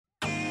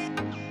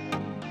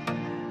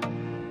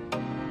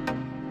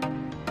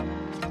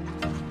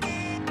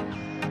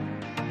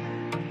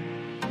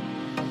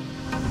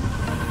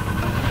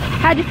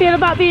How do you feel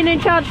about being in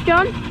charge,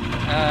 John?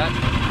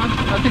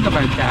 I think I'm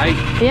okay.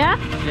 Yeah?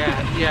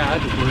 Yeah, I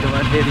just worried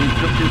about hearing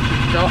instructions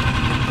and stuff.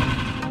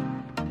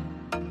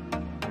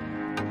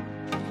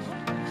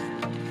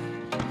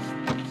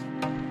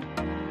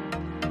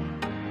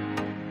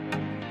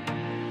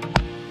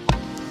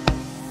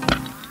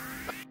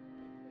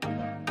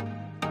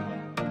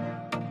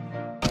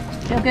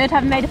 Feel good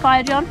having made a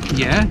fire, John?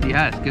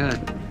 Yeah, it's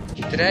good.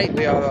 Today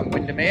we are on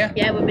Windermere.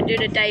 Yeah, we've been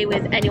doing a day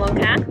with Anyone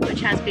Can,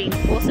 which has been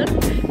awesome.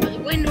 But the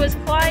wind was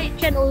quite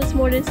gentle this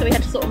morning, so we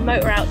had to sort of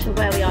motor out to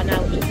where we are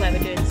now, which is where we're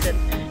doing some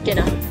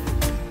dinner.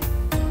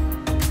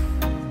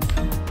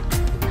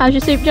 How's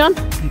your soup, John?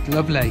 It's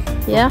lovely.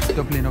 Yeah?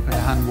 Doubling up in a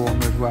hand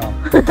warmer as well.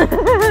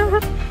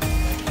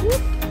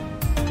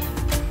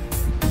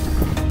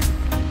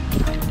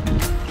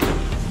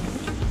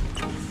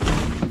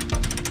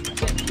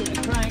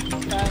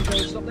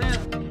 Stop there.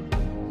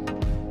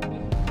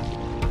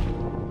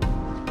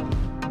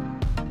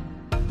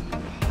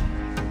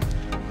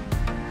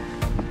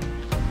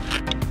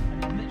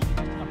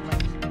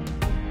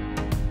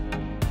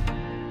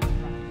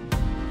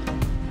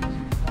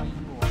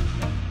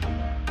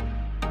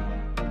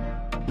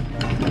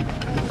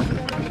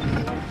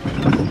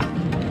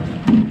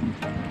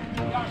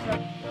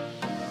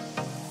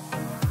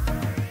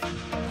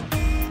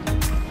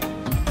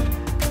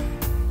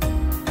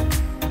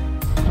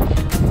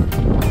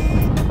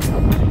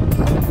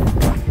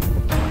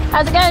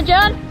 How's it going,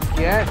 John?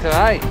 Yeah, it's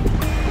alright.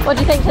 What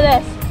do you think to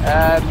this?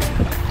 Are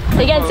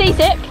you getting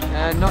seasick?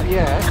 Not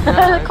yet.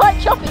 No. Quite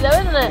choppy though,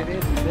 isn't it?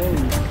 It is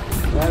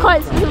indeed.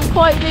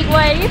 Quite big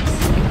waves,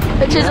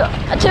 which is,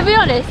 to be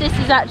honest, this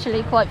is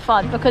actually quite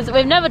fun because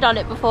we've never done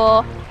it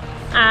before,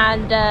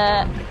 and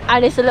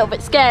it's a little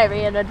bit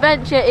scary. And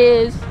adventure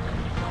is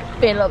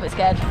being a little bit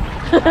scared.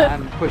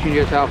 And pushing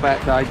yourself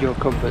outside your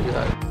comfort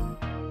zone.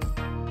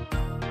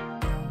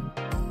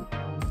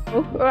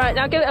 Oh, all right,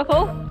 now give it a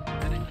pull.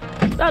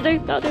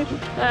 That'll do.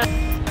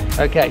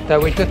 Okay, so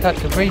we just had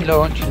to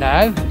relaunch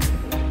now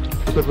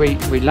because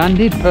we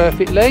landed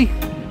perfectly,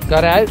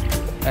 got out,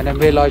 and then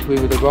realised we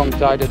were the wrong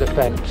side of the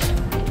fence.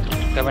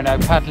 So we're now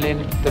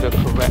paddling to the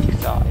correct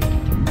side.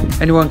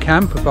 Anyone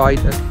Can provide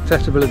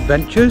accessible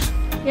adventures.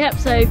 Yep,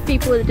 so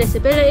people with a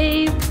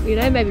disability, you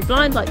know, maybe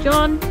blind like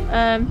John,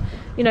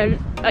 you know,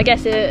 I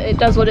guess it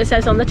does what it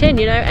says on the tin,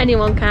 you know,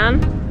 anyone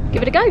can.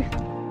 Give it a go.